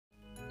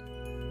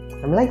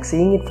I'm like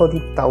seeing it for the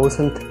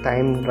 1000th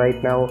time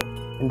right now,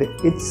 and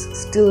it's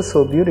still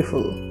so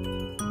beautiful.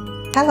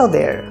 Hello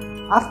there!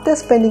 After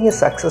spending a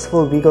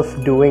successful week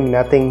of doing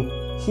nothing,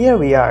 here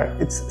we are.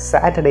 It's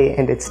Saturday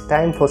and it's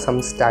time for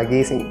some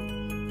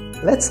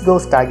stargazing. Let's go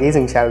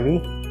stargazing, shall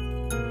we?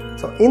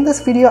 So in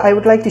this video I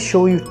would like to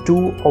show you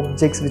two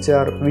objects which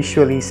are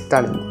visually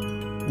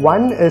stunning.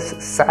 One is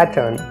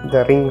Saturn,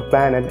 the ring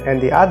planet, and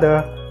the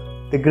other,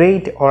 the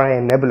Great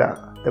Orion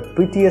Nebula, the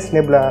prettiest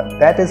nebula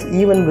that is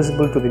even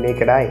visible to the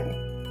naked eye.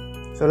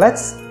 So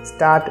let's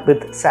start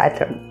with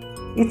Saturn.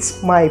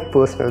 It's my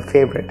personal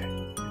favorite,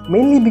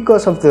 mainly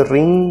because of the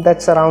ring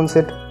that surrounds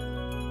it.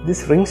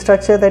 This ring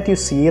structure that you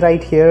see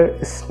right here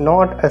is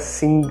not a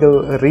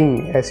single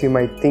ring as you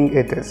might think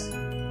it is.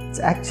 It's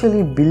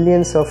actually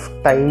billions of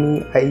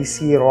tiny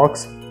icy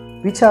rocks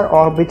which are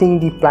orbiting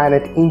the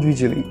planet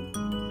individually.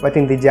 But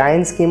in the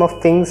giant scheme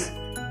of things,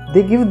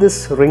 they give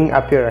this ring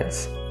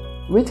appearance,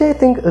 which I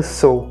think is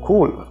so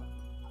cool.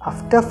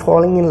 After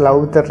falling in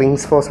love with the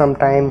rings for some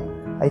time,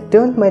 I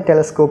turned my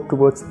telescope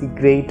towards the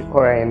Great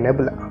Orion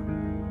Nebula.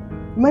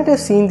 You might have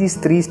seen these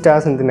three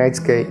stars in the night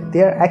sky.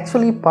 They are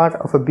actually part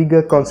of a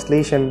bigger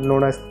constellation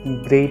known as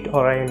the Great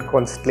Orion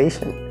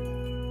constellation.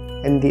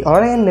 And the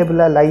Orion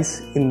Nebula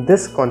lies in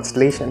this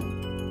constellation.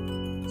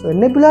 So a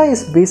nebula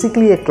is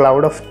basically a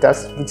cloud of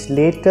dust which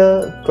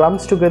later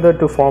clumps together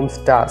to form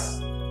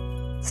stars.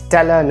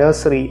 Stellar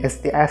nursery, as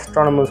the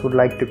astronomers would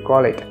like to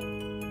call it.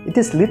 It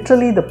is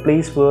literally the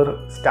place where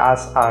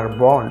stars are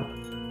born.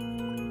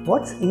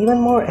 What's even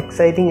more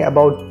exciting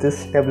about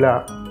this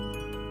nebula,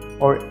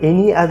 or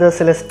any other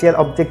celestial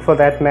object for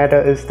that matter,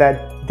 is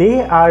that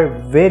they are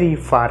very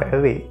far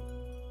away,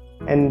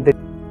 and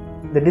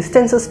the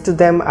distances to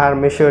them are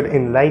measured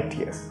in light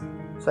years.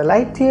 So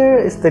light year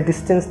is the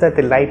distance that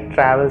the light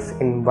travels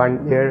in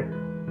 1 year.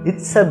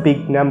 It's a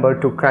big number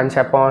to crunch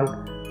upon,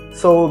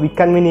 so we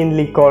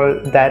conveniently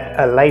call that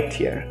a light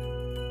year.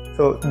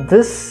 So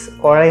this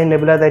Orion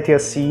Nebula that you're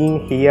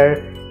seeing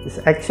here is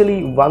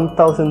actually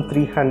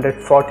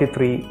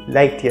 1343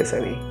 light years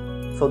away.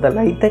 So the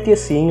light that you're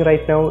seeing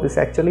right now is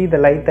actually the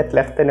light that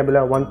left the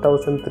nebula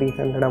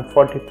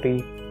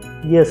 1343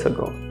 years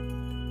ago.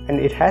 And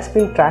it has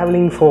been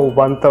traveling for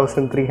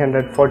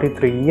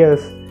 1343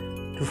 years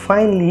to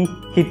finally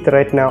hit the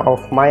retina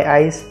of my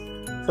eyes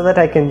so that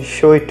I can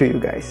show it to you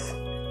guys.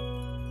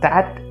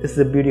 That is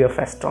the beauty of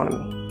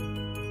astronomy.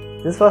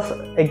 This was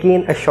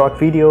again a short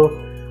video,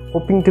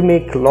 hoping to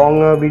make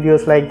longer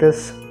videos like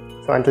this.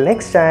 So until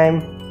next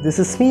time, this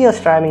is me, your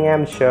striving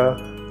amateur.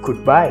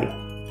 Goodbye.